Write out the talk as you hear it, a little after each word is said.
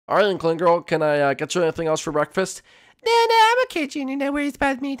All right, Inkling Girl, can I get you anything else for breakfast? No, I'm okay, Junior. No worries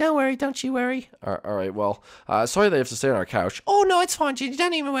about me. Don't worry. Don't you worry. All right, well, sorry they have to stay on our couch. Oh, no, it's fine, Junior.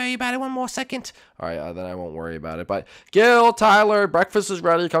 Don't even worry about it. One more second. All right, then I won't worry about it. But Gil, Tyler, breakfast is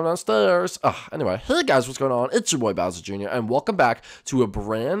ready. Come downstairs. Anyway, hey guys, what's going on? It's your boy Bowser Jr. and welcome back to a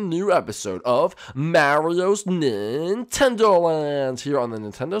brand new episode of Mario's Nintendo Land here on the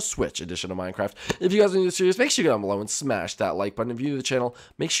Nintendo Switch edition of Minecraft. If you guys are new to the series, make sure you go down below and smash that like button. If you're new to the channel,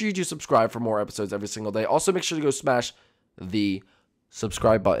 make sure you do subscribe for more episodes every single day. Also, make sure to go smash the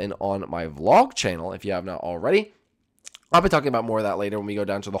subscribe button on my vlog channel if you have not already. I'll be talking about more of that later when we go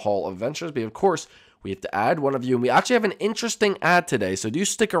down to the Hall of Adventures, but of course we have to add one of you, and we actually have an interesting ad today, so do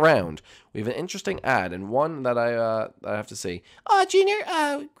stick around. We have an interesting ad, and one that I have to see. Junior,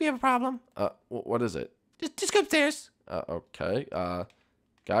 we have a problem. What is it? Just go upstairs. Okay.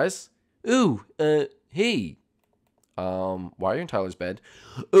 Guys? Ooh, hey. Why are you in Tyler's bed?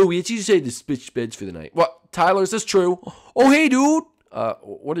 Oh, we actually decided to switch beds for the night. What? Tyler, is this true? Oh, hey, dude.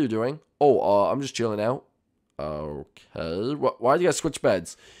 What are you doing? Oh, I'm just chilling out. Okay. Why do you guys switch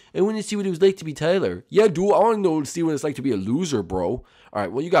beds? I want to see what it was like to be Tyler. Yeah, dude, I want to see what it's like to be a loser, bro. All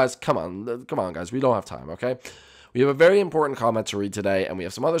right, well, you guys, come on, guys. We don't have time, okay? We have a very important comment to read today, and we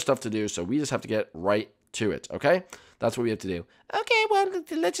have some other stuff to do, so we just have to get right to it, okay? That's what we have to do. Okay, well,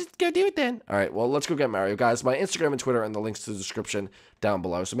 let's just go do it then. All right, well, let's go get Mario. Guys, my Instagram and Twitter and the links to the description down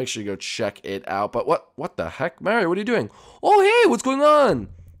below, so make sure you go check it out. But what the heck? Mario, what are you doing? Oh, hey, what's going on?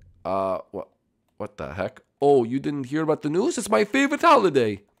 What the heck? Oh, you didn't hear about the news? It's my favorite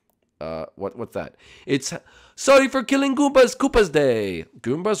holiday. What's that? It's sorry for killing Goombas, Koopas Day.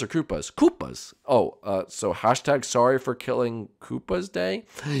 Goombas or Koopas? Koopas. Oh, so hashtag sorry for killing Koopas Day?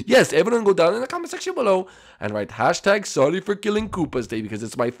 Yes, everyone go down in the comment section below and write hashtag sorry for killing Koopas Day because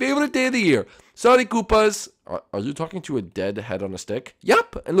it's my favorite day of the year. Sorry, Koopas. Are you talking to a dead head on a stick?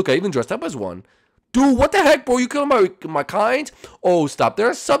 Yup. And look, I even dressed up as one. Dude, what the heck, bro? You killing my kind? Oh, stop. There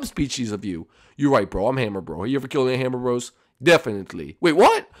are subspecies of you. You're right, bro. I'm Hammer Bro. You ever killed any Hammer Bros? Definitely. Wait,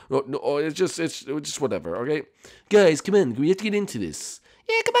 what? No, it's just whatever, okay? Guys, come in. We have to get into this.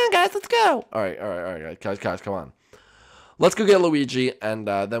 Yeah, come on, guys. Let's go. All right, guys, come on. Let's go get Luigi, and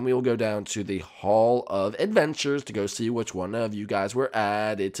then we will go down to the Hall of Adventures to go see which one of you guys were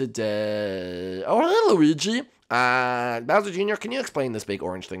added today. Oh, hey, Luigi. Bowser Jr., can you explain this big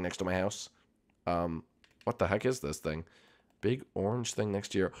orange thing next to my house? What the heck is this thing? Big orange thing next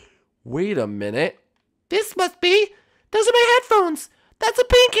to your... Wait a minute. This must be... Those are my headphones. That's a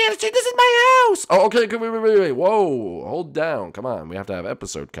pink canister. This is my house. Oh, okay. Wait. Whoa. Hold down. Come on. We have to have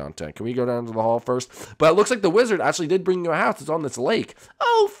episode content. Can we go down to the hall first? But it looks like the wizard actually did bring you a house. It's on this lake.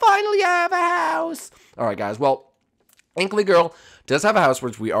 Oh, finally I have a house. All right, guys. Well, Inkling Girl does have a house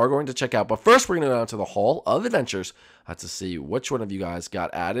which we are going to check out. But first, we're going to go down to the Hall of Adventures to see which one of you guys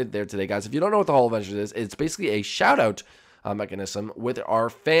got added there today. Guys, if you don't know what the Hall of Adventures is, it's basically a shout-out mechanism with our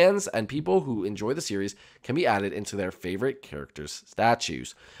fans and people who enjoy the series can be added into their favorite characters'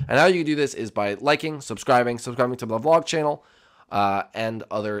 statues. And how you do this is by liking, subscribing to the vlog channel, and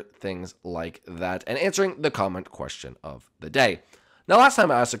other things like that, and answering the comment question of the day. Now, last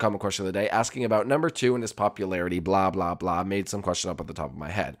time I asked a comment question of the day asking about number 2 and his popularity, blah, blah, blah, made some question up at the top of my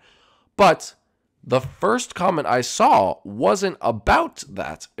head. But the first comment I saw wasn't about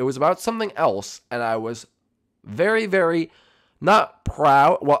that. It was about something else, and I was very, very not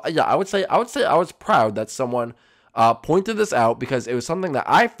proud. Well, yeah, I would say I was proud that someone pointed this out because it was something that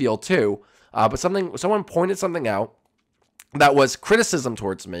I feel too. But someone pointed something out that was criticism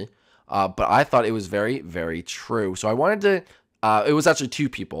towards me. But I thought it was very, very true. So I wanted to. It was actually 2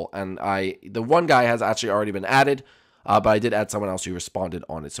 people, and the one guy has actually already been added. But I did add someone else who responded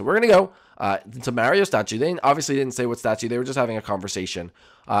on it. So we're going to go to Mario statue. They obviously didn't say what statue. They were just having a conversation.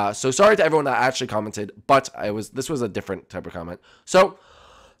 So sorry to everyone that actually commented, but this was a different type of comment. So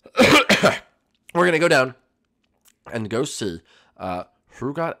we're going to go down and go see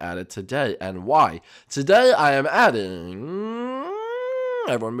who got added today and why. Today I am adding...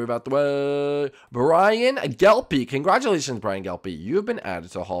 Everyone move out the way. Brian Gelpy. Congratulations, Brian Gelpy. You have been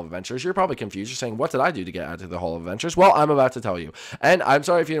added to the Hall of Adventures. You're probably confused. You're saying, what did I do to get added to the Hall of Adventures? Well, I'm about to tell you. And I'm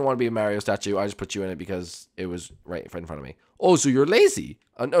sorry if you didn't want to be a Mario statue. I just put you in it because it was right in front of me. Oh, so you're lazy.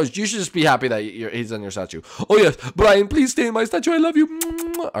 No, you should just be happy that he's in your statue. Oh, yes. Brian, please stay in my statue. I love you.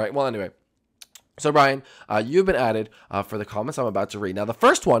 All right. Well, anyway. So, Brian, you've been added for the comments I'm about to read. Now, the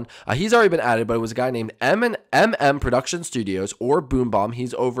first one, he's already been added, but it was a guy named M&M Production Studios, or Boom Bomb.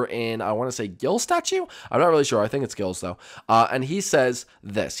 He's over in, I want to say, Gill Statue? I'm not really sure. I think it's Gills, though. And he says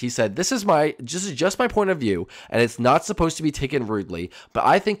this. He said, this is just my point of view, and it's not supposed to be taken rudely, but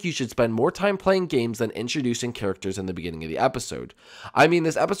I think you should spend more time playing games than introducing characters in the beginning of the episode. I mean,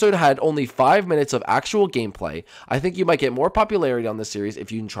 this episode had only 5 minutes of actual gameplay. I think you might get more popularity on this series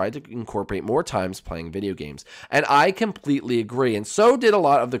if you try to incorporate more time playing video games. And I completely agree, and so did a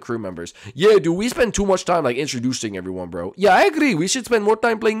lot of the crew members. Yeah, dude, we spend too much time like introducing everyone, bro. Yeah, I agree. We should spend more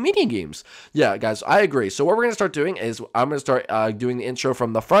time playing mini games. Yeah, guys, I agree. So what we're gonna start doing is I'm gonna start doing the intro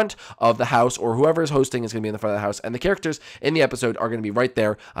from the front of the house, or whoever is hosting is gonna be in the front of the house, and the characters in the episode are gonna be right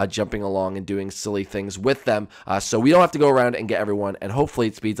there, jumping along and doing silly things with them. So we don't have to go around and get everyone, and hopefully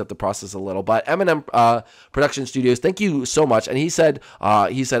it speeds up the process a little. But M&M Production Studios, thank you so much. And he said I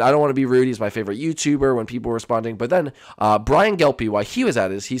don't want to be rude. He's my favorite YouTuber when people were responding. But then Brian Gelpy, why he was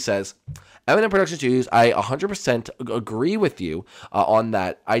at is he says, M&M Production Studios, I 100% agree with you on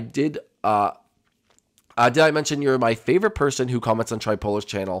that. Did I mention you're my favorite person who comments on Tripolar's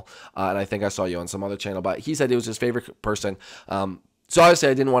channel? And I think I saw you on some other channel, but he said it was his favorite person. So obviously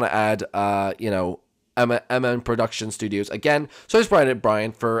I didn't want to add, M&M Production Studios again. So I just brought it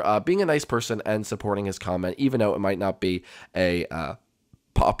Brian for being a nice person and supporting his comment, even though it might not be a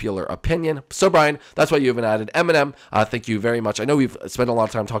popular opinion. So Brian, that's why you haven't added. M&M, thank you very much. I know we've spent a lot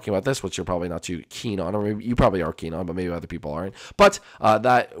of time talking about this, which you're probably not too keen on, or maybe you probably are keen on, but maybe other people aren't. But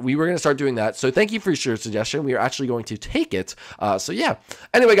that we were going to start doing that. So thank you for your suggestion. We are actually going to take it. So yeah.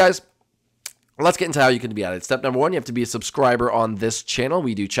 Anyway, guys, let's get into how you can be added. Step number 1, you have to be a subscriber on this channel.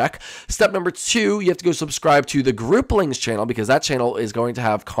 We do check. Step number 2, you have to go subscribe to the Grouplings channel, because that channel is going to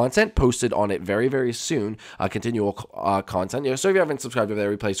have content posted on it very, very soon. Continual content. So if you haven't subscribed over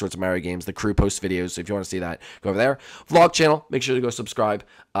there, we play sorts of Mario games. The crew posts videos. So if you want to see that, go over there. Vlog channel, make sure to go subscribe.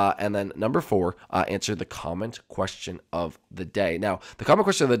 And then number 4, answer the comment question of the day. Now, the comment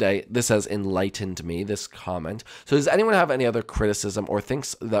question of the day, this has enlightened me, this comment. So does anyone have any other criticism or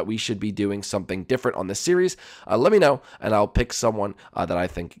thinks that we should be doing something different on this series? Let me know, and I'll pick someone that I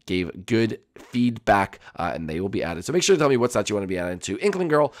think gave good feedback, and they will be added. So make sure to tell me what's that you want to be added to. Inkling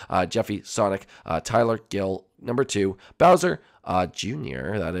Girl, Jeffy, Sonic, Tyler, Gil, number 2, Bowser,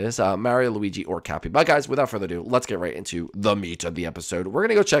 Junior, that is, Mario, Luigi, or Cappy. But guys, without further ado, let's get right into the meat of the episode. We're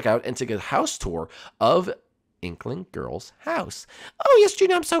gonna go check out and take a house tour of Inkling Girl's house. Oh, yes,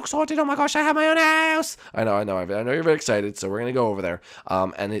 Junior, I'm so excited. Oh my gosh, I have my own house. I know you're very excited, so we're going to go over there.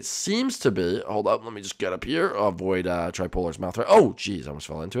 And it seems to be, hold up, let me just get up here, avoid Tripolar's mouth. Oh, geez, I almost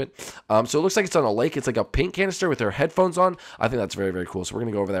fell into it. So it looks like it's on a lake. It's like a paint canister with her headphones on. I think that's very, very cool. So we're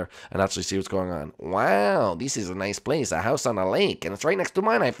going to go over there and actually see what's going on. Wow, this is a nice place, a house on a lake, and it's right next to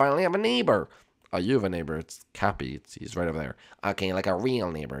mine. I finally have a neighbor. Oh, you have a neighbor. It's Cappy. He's right over there. Okay, like a real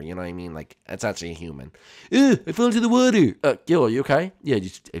neighbor. You know what I mean? Like, it's actually a human. I fell into the water. Gil, are you okay? Yeah,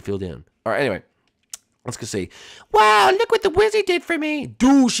 I fell down. All right, anyway. Let's go see. Wow, look what the wizard did for me.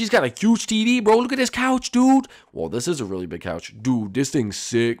 Dude, she's got a huge TV, bro. Look at this couch, dude. Well, this is a really big couch. Dude, this thing's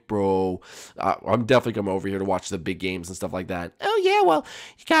sick, bro. I'm definitely coming over here to watch the big games and stuff like that. Oh, yeah, well,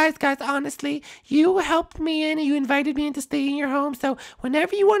 you guys, honestly, you helped me in. You invited me in to stay in your home. So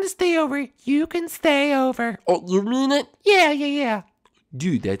whenever you want to stay over, you can stay over. Oh, you mean it? Yeah.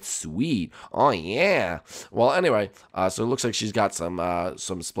 Dude, that's sweet. Oh, yeah. Well, anyway, so it looks like she's got some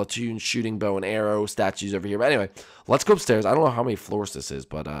Splatoon shooting bow and arrow statues over here. But anyway, let's go upstairs. I don't know how many floors this is,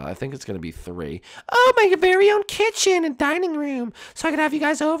 but I think it's going to be 3. Oh, my very own kitchen and dining room, so I could have you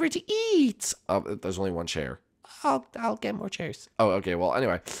guys over to eat. There's only 1 chair. I'll get more chairs. Oh, okay. Well,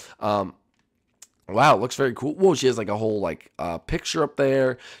 anyway, wow, it looks very cool. Whoa, she has like a whole like picture up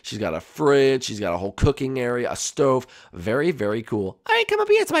there. She's got a fridge. She's got a whole cooking area, a stove. Very, very cool. All right, come up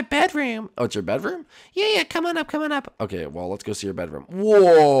here. It's my bedroom. Oh, it's your bedroom? Yeah, come on up. Okay, well, let's go see your bedroom.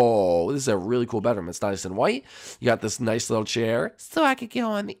 Whoa, this is a really cool bedroom. It's nice and white. You got this nice little chair. So I could go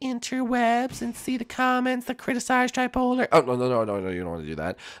on the interwebs and see the comments that criticize Tripolar. Oh, no, you don't want to do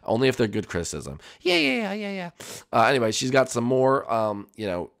that. Only if they're good criticism. Yeah. Anyway, she's got some more,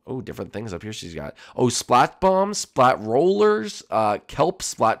 different things up here she's got. Oh, splat bombs, splat rollers, kelp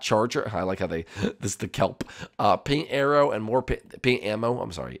splat charger. I like how this is the kelp. Paint arrow and more paint ammo.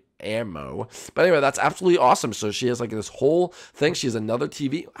 I'm sorry, ammo. But anyway, that's absolutely awesome. So she has like this whole thing. She has another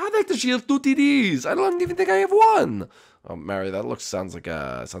TV. I like that she has 2 TVs. I don't even think I have 1. Oh, Mary, that sounds like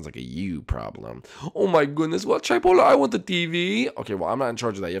a you problem. Oh my goodness, what Tripolar? I want the TV. Okay, well I'm not in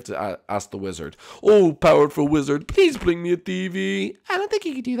charge of that. You have to ask the wizard. Oh, powerful wizard, please bring me a TV. I don't think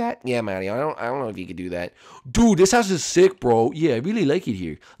you could do that. Yeah, Maddie, I don't know if you could do that. Dude, this house is sick, bro. Yeah, I really like it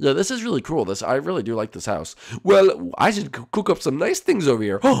here. Yeah, this is really cool. I really do like this house. Well, I should cook up some nice things over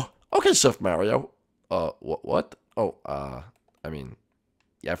here. Oh, okay, Chef Mario. What? Oh, I mean,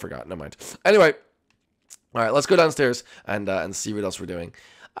 yeah, I forgot. Never mind. Anyway. All right, let's go downstairs and see what else we're doing.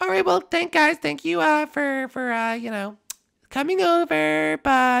 All right, well, thank you for you know, coming over,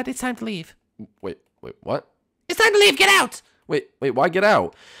 but it's time to leave. Wait, what? It's time to leave. Get out. Wait, why get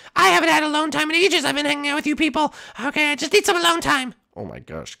out? I haven't had alone time in ages. I've been hanging out with you people. Okay, I just need some alone time. Oh my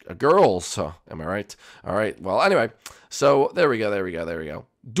gosh, girls. Am I right? All right. Well, anyway, so there we go.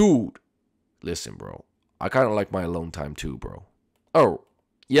 Dude, listen, bro. I kind of like my alone time too, bro. Oh.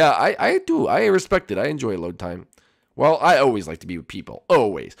 Yeah, I do. I respect it. I enjoy alone time. Well, I always like to be with people.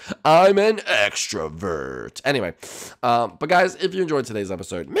 Always. I'm an extrovert. Anyway, but guys, if you enjoyed today's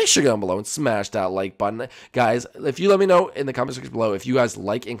episode, make sure you go down below and smash that like button. Guys, if you let me know in the comment section below if you guys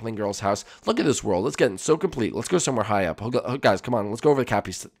like Inkling Girl's house. Look at this world. It's getting so complete. Let's go somewhere high up. Guys, come on. Let's go over to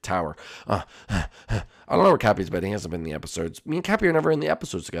Cappy's tower. I don't know where Cappy's been. He hasn't been in the episodes. Me and Cappy are never in the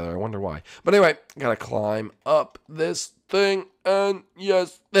episodes together. I wonder why. But anyway, gotta climb up this thing. And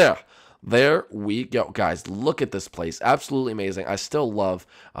yes, there we go. Guys, look at this place. Absolutely amazing. I still love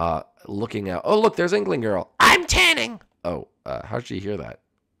looking out. Oh, look, there's Inkling Girl. I'm tanning. Oh, how'd she hear that?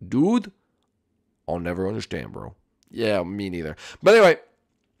 Dude, I'll never understand, bro. Yeah, me neither. But anyway,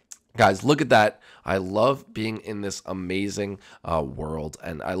 guys, look at that. I love being in this amazing world,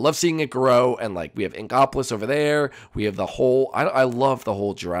 and I love seeing it grow. And like, we have Inkopolis over there. We have the whole, I love the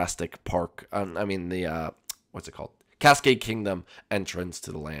whole Jurassic Park. I mean, the, what's it called? Cascade Kingdom entrance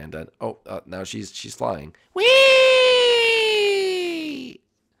to the land. And now she's flying. Whee!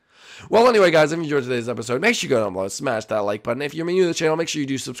 Well, anyway, guys, if you enjoyed today's episode, make sure you go down below, smash that like button. If you're new to the channel, make sure you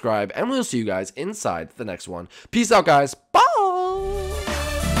do subscribe, and we'll see you guys inside the next one. Peace out, guys. Bye.